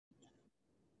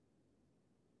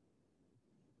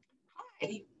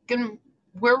Okay,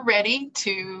 we're ready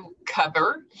to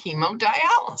cover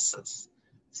hemodialysis.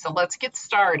 So let's get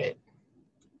started.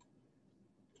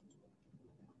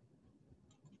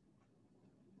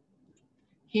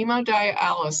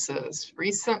 Hemodialysis.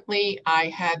 Recently, I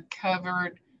had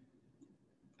covered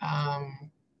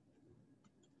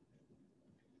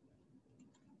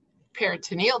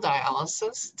peritoneal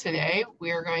dialysis. Today,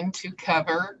 we are going to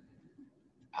cover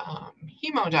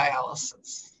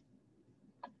hemodialysis.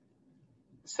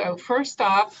 So first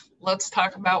off, let's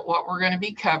talk about what we're going to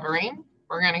be covering.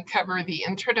 We're going to cover the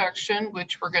introduction,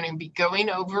 which we're going to be going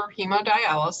over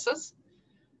hemodialysis.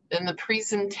 Then the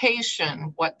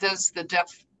presentation, what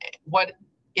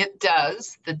it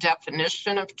does, the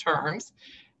definition of terms,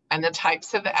 and the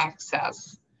types of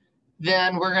access.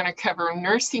 Then we're going to cover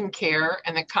nursing care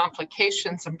and the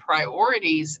complications and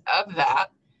priorities of that.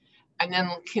 And then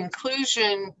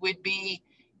conclusion would be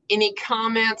any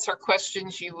comments or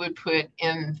questions you would put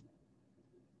in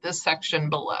the section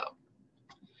below.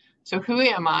 So who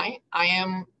am I? I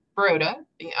am Rhoda,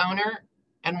 the owner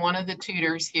and one of the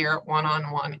tutors here at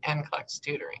One-on-One NCLEX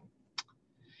Tutoring.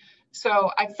 So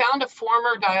I found a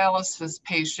former dialysis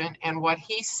patient and what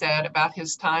he said about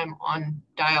his time on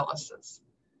dialysis.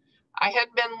 I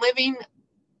had been living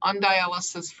on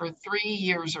dialysis for 3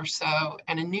 years or so,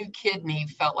 and a new kidney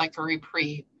felt like a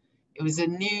reprieve. It was a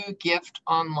new gift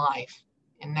on life,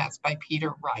 and that's by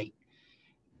Peter Wright.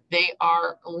 They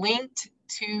are linked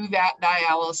to that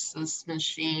dialysis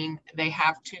machine. They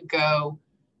have to go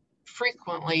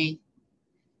frequently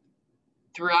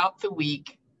throughout the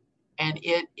week, and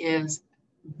it is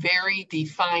very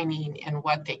defining in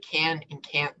what they can and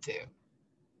can't do.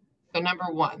 So number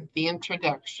one, the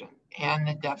introduction and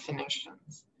the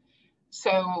definitions.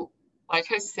 So like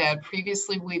I said,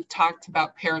 previously we've talked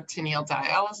about peritoneal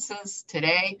dialysis.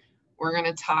 Today, we're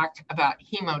going to talk about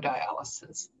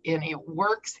hemodialysis, and it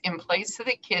works in place of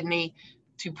the kidney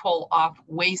to pull off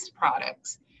waste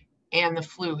products and the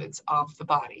fluids off the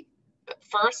body. But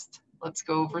first, let's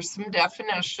go over some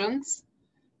definitions.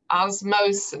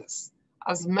 Osmosis.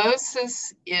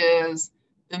 Osmosis is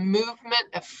the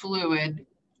movement of fluid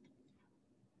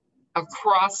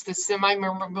across the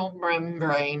semipermeable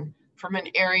membrane from an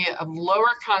area of lower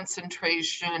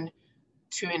concentration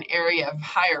to an area of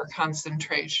higher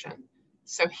concentration.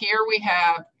 So here we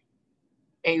have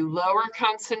a lower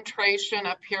concentration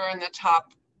up here in the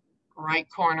top right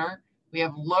corner. We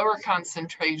have lower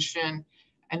concentration,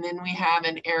 and then we have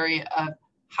an area of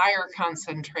higher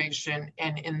concentration.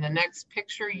 And in the next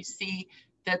picture, you see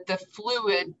that the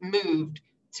fluid moved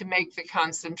to make the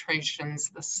concentrations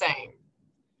the same.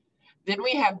 Then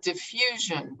we have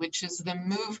diffusion, which is the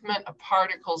movement of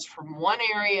particles from one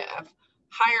area of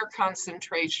higher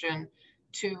concentration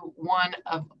to one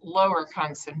of lower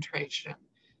concentration.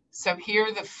 So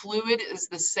here the fluid is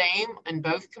the same in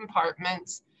both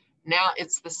compartments. Now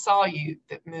it's the solute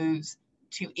that moves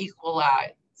to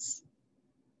equalize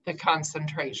the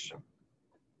concentration.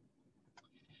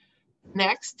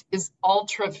 Next is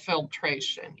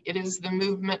ultrafiltration. It is the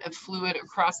movement of fluid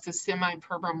across the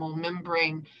semipermeable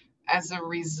membrane as a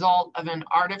result of an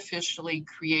artificially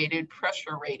created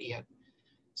pressure gradient.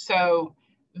 So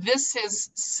this is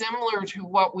similar to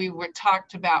what we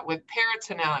talked about with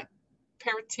peritoneal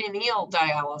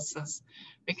dialysis,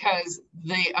 because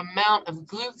the amount of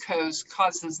glucose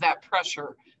causes that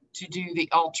pressure to do the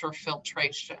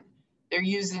ultrafiltration. They're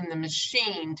using the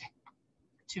machine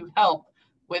to help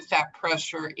with that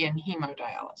pressure in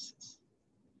hemodialysis.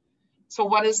 So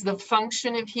what is the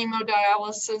function of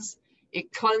hemodialysis?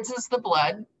 It cleanses the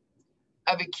blood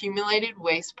of accumulated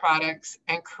waste products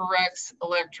and corrects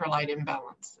electrolyte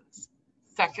imbalances.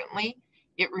 Secondly,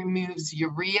 it removes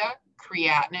urea,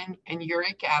 creatinine, and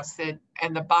uric acid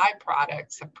and the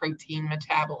byproducts of protein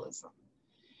metabolism.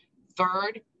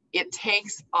 Third, it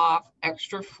takes off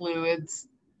extra fluids.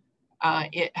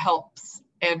 It helps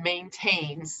and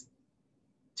maintains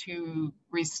to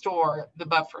restore the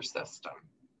buffer system.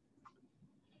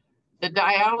 The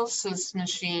dialysis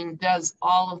machine does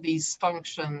all of these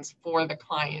functions for the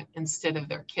client instead of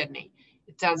their kidney.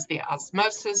 It does the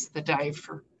osmosis, the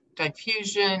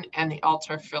diffusion, and the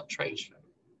ultrafiltration.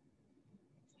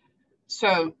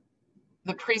 So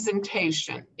the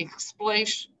presentation,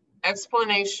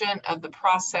 explanation of the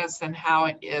process and how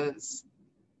it is.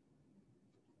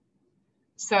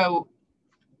 So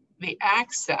the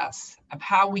access of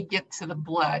how we get to the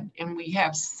blood, and we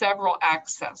have several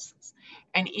accesses,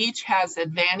 and each has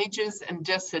advantages and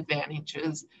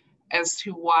disadvantages as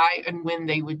to why and when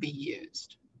they would be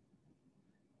used.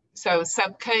 So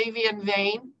subclavian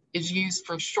vein is used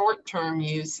for short-term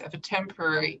use of a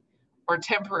temporary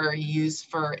use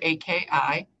for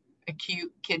AKI.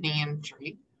 acute kidney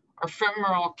injury, or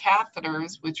femoral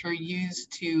catheters, which are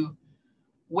used to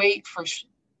wait for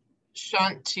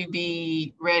shunt to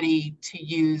be ready to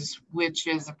use, which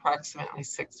is approximately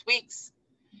 6 weeks.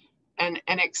 And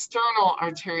an external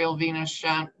arterial venous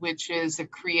shunt, which is a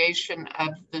creation of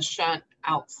the shunt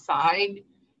outside.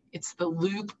 It's the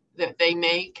loop that they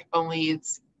make, only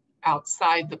it's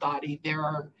outside the body.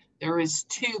 There is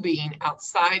tubing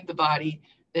outside the body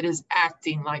that is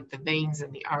acting like the veins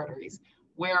and the arteries,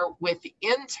 where with the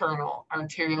internal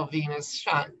arterial venous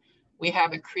shunt, we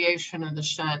have a creation of the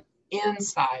shunt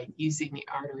inside using the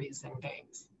arteries and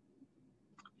veins.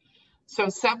 So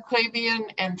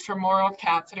subclavian and femoral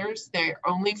catheters, they're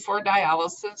only for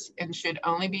dialysis and should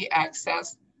only be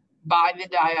accessed by the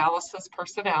dialysis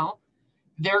personnel.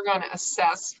 They're going to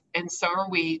assess, and so are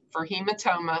we, for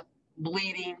hematoma,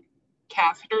 bleeding,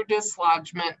 catheter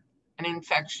dislodgement, and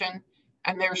infection,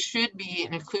 and there should be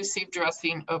an occlusive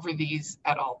dressing over these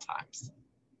at all times.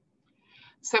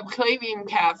 Subclavian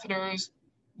catheters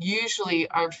usually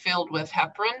are filled with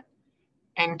heparin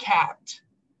and capped,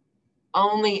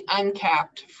 only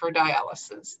uncapped for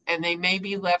dialysis, and they may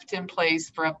be left in place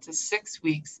for up to 6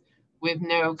 weeks with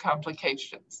no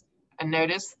complications. And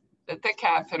notice that the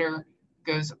catheter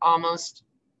goes almost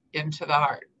into the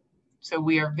heart. So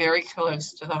we are very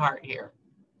close to the heart here.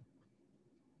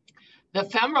 The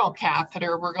femoral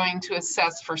catheter, we're going to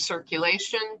assess for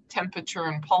circulation, temperature,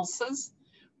 and pulses.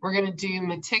 We're going to do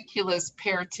meticulous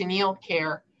peritoneal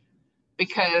care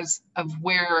because of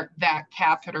where that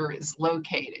catheter is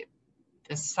located,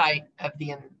 the site of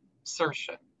the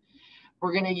insertion.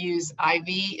 We're going to use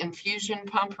IV infusion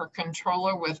pump or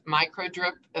controller with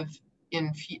microdrip of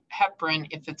heparin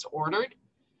if it's ordered.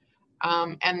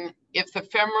 And if the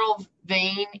femoral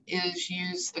vein is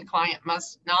used, the client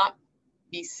must not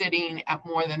be sitting at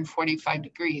more than 45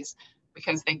 degrees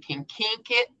because they can kink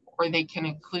it or they can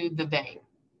occlude the vein.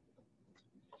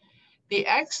 The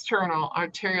external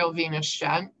arterial venous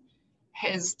shunt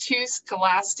has 2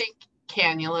 scholastic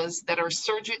cannulas that are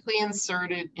surgically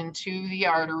inserted into the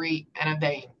artery and a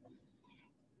vein,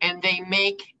 and they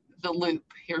make the loop.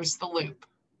 Here's the loop,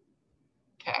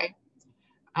 okay?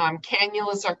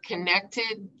 Cannulas are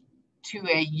connected to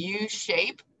a U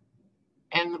shape,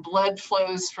 and the blood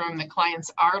flows from the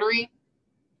client's artery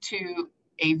to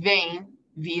a vein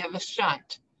via the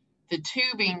shunt. The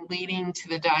tubing leading to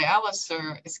the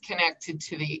dialyser is connected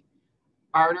to the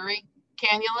artery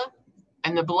cannula,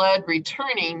 and the blood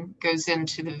returning goes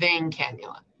into the vein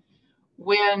cannula.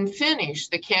 When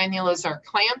finished, the cannulas are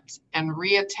clamped and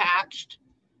reattached.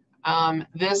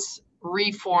 This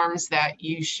reforms that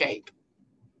U shape.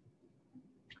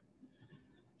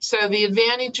 So the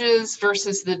advantages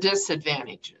versus the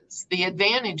disadvantages. The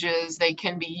advantages, they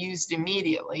can be used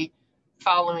immediately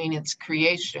following its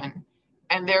creation,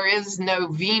 and there is no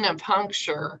vena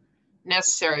puncture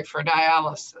necessary for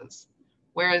dialysis.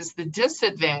 Whereas the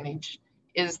disadvantage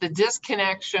is the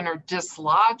disconnection or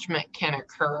dislodgement can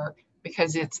occur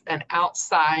because it's an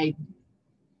outside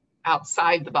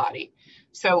the body.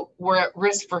 So we're at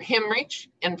risk for hemorrhage,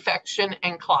 infection,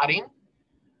 and clotting.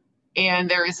 And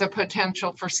there is a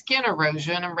potential for skin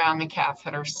erosion around the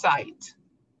catheter site.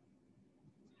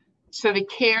 So the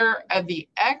care of the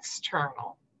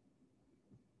external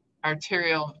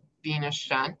arterial venous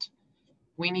shunt,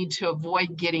 we need to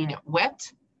avoid getting it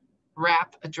wet,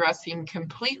 wrap a dressing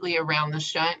completely around the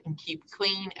shunt and keep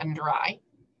clean and dry.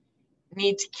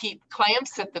 Need to keep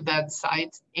clamps at the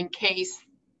bedsides in case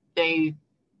they,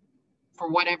 for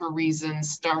whatever reason,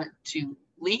 start to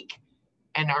leak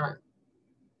and are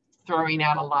throwing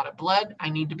out a lot of blood.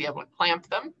 I need to be able to clamp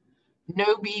them.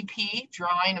 No BP,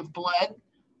 drawing of blood,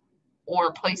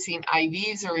 or placing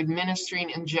IVs or administering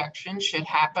injections should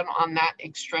happen on that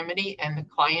extremity, and the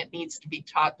client needs to be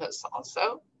taught this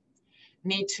also.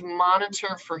 Need to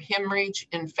monitor for hemorrhage,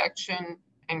 infection,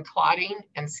 and clotting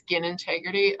and skin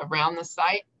integrity around the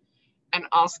site, and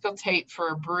auscultate for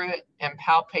a bruit and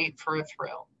palpate for a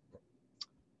thrill.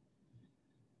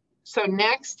 So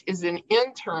next is an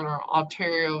internal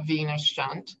arterial venous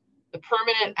shunt, the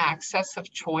permanent access of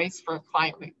choice for a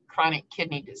client with chronic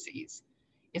kidney disease.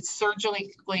 It's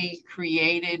surgically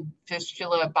created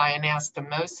fistula by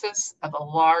anastomosis of a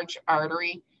large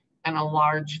artery and a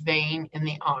large vein in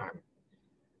the arm.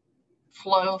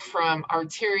 Flow from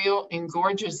arterial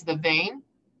engorges the vein,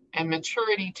 and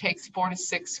maturity takes 4 to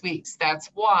 6 weeks. That's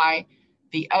why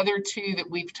the other 2 that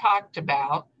we've talked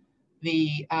about,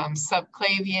 the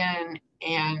subclavian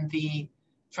and the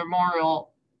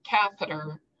femoral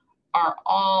catheter, are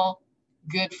all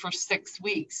good for 6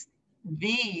 weeks.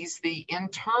 These, the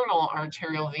internal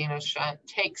arterial venous shunt,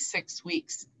 takes 6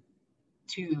 weeks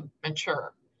to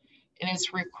mature. and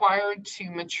it's required to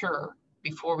mature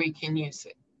before we can use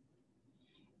it.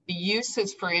 The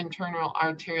uses for internal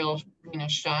arterial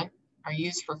venous shunt are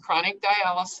used for chronic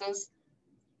dialysis,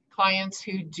 clients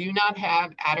who do not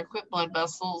have adequate blood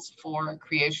vessels for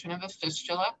creation of a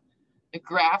fistula, the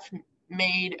graft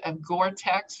made of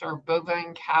Gore-Tex or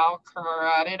bovine cow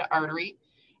carotid artery,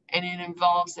 and it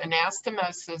involves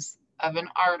anastomosis of an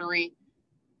artery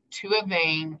to a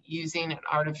vein using an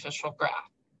artificial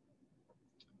graft.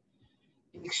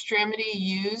 The extremity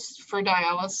used for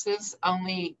dialysis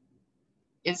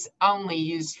is only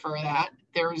used for that.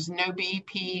 There is no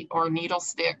BP or needle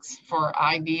sticks for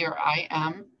IV or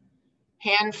IM.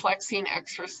 Hand flexing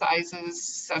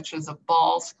exercises such as a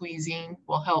ball squeezing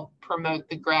will help promote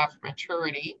the graft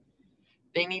maturity.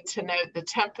 They need to note the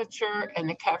temperature and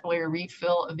the capillary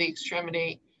refill of the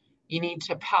extremity. You need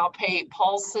to palpate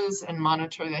pulses and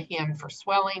monitor the hand for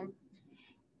swelling.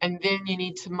 And then you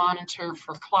need to monitor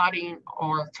for clotting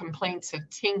or complaints of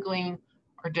tingling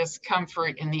or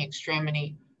discomfort in the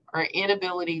extremity, or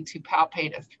inability to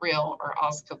palpate a thrill or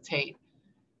auscultate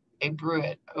a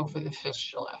bruit over the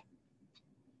fistula.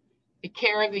 The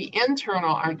care of the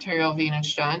internal arterial venous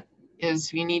shunt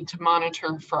is you need to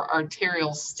monitor for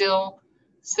arterial still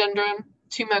syndrome.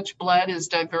 Too much blood is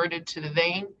diverted to the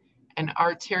vein and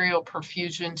arterial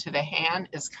perfusion to the hand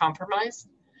is compromised.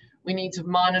 We need to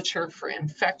monitor for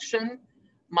infection,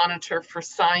 monitor for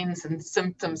signs and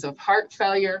symptoms of heart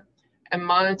failure, and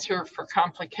monitor for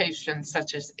complications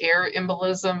such as air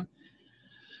embolism,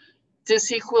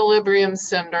 disequilibrium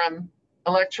syndrome,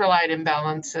 electrolyte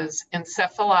imbalances,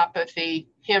 encephalopathy,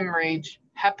 hemorrhage,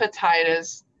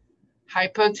 hepatitis,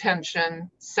 hypotension,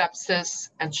 sepsis,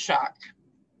 and shock.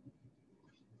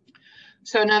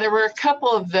 So now there were a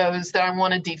couple of those that I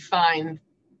want to define: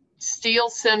 Steele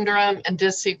syndrome and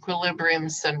disequilibrium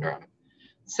syndrome.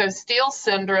 So Steele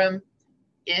syndrome,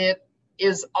 it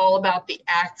is all about the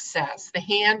access. The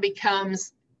hand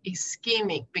becomes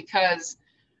ischemic because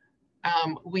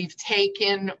we've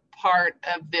taken part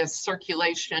of this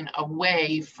circulation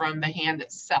away from the hand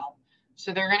itself.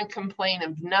 So they're going to complain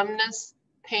of numbness,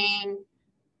 pain,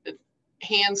 the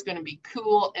hand's going to be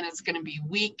cool and it's going to be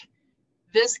weak.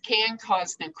 This can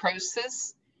cause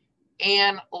necrosis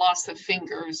and loss of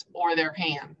fingers or their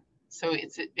hand. So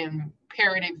it's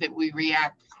imperative that we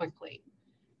react quickly.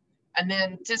 And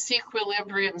then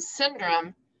disequilibrium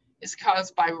syndrome is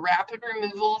caused by rapid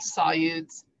removal of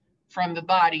solutes from the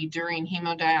body during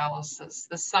hemodialysis.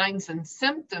 The signs and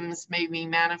symptoms may be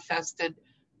manifested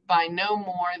by no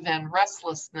more than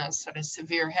restlessness and a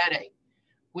severe headache,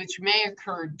 which may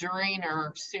occur during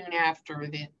or soon after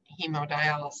the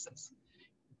hemodialysis.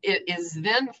 It is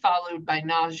then followed by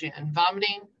nausea and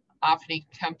vomiting, often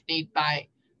accompanied by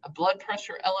a blood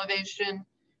pressure elevation,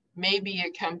 may be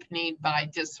accompanied by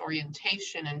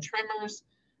disorientation and tremors,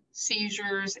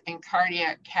 seizures, and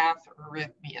cardiac cath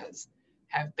arrhythmias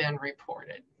have been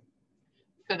reported.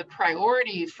 So the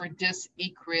priority for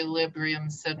disequilibrium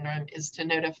syndrome is to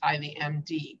notify the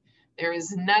MD. There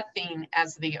is nothing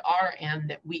as the RN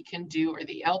that we can do or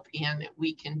the LPN that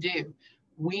we can do.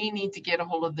 We need to get a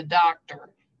hold of the doctor.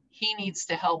 He needs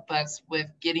to help us with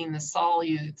getting the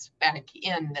solutes back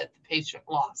in that the patient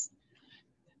lost.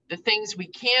 The things we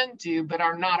can do but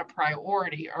are not a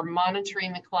priority are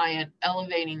monitoring the client,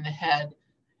 elevating the head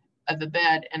of the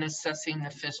bed, and assessing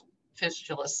the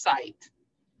fistula site.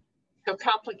 So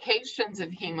complications of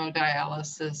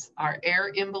hemodialysis are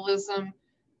air embolism,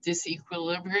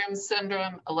 disequilibrium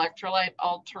syndrome, electrolyte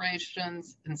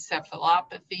alterations,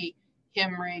 encephalopathy,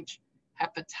 hemorrhage,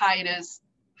 hepatitis,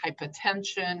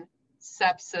 hypotension,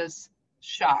 sepsis,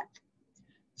 shock.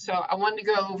 So I wanted to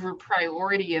go over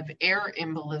priority of air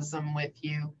embolism with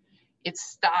you.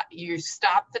 You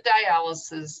stop the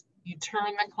dialysis, you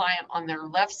turn the client on their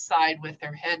left side with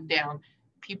their head down.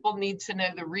 People need to know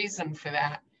the reason for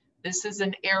that. This is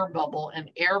an air bubble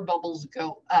and air bubbles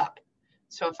go up.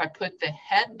 So if I put the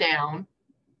head down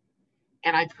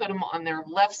and I put them on their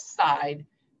left side,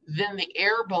 then the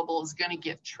air bubble is going to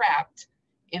get trapped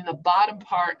in the bottom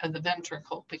part of the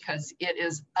ventricle because it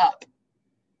is up.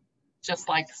 Just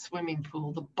like a swimming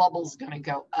pool, the bubble's going to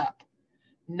go up.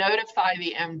 Notify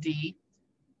the MD,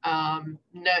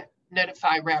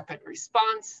 notify rapid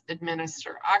response,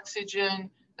 administer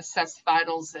oxygen, assess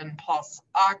vitals and pulse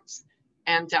ox,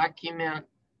 and document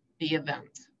the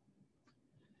event.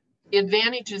 The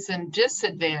advantages and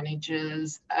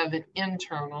disadvantages of an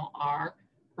internal are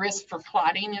risk for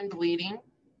clotting and bleeding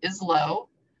is low.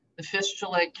 The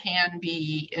fistula can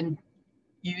be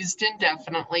used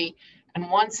indefinitely, and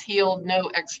once healed,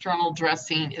 no external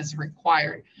dressing is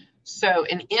required. So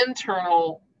an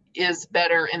internal is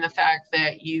better in the fact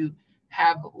that you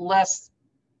have less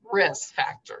risk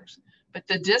factors. But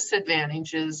the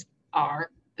disadvantages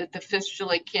are that the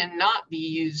fistula cannot be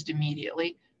used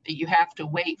immediately, that you have to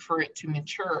wait for it to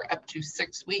mature up to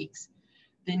 6 weeks.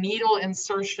 The needle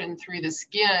insertion through the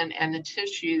skin and the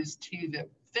tissues to the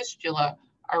fistula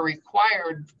are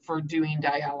required for doing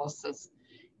dialysis.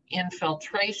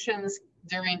 Infiltrations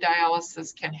during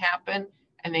dialysis can happen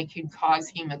and they can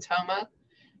cause hematoma.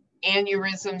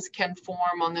 Aneurysms can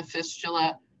form on the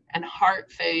fistula, and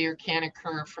heart failure can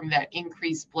occur from that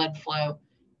increased blood flow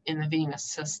in the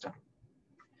venous system.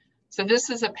 So this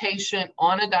is a patient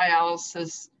on a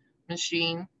dialysis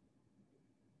machine,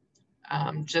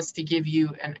 just to give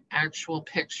you an actual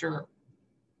picture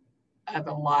of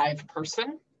a live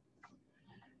person.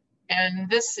 And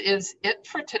this is it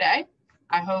for today.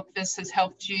 I hope this has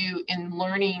helped you in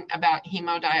learning about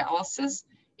hemodialysis.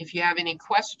 If you have any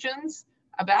questions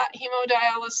about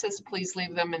hemodialysis, please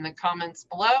leave them in the comments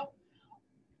below.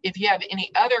 If you have any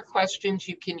other questions,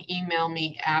 you can email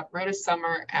me at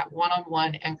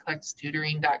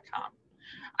rhodasummer@oneonone.nclextutoring.com.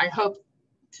 I hope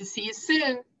to see you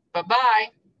soon.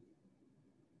 Bye-bye.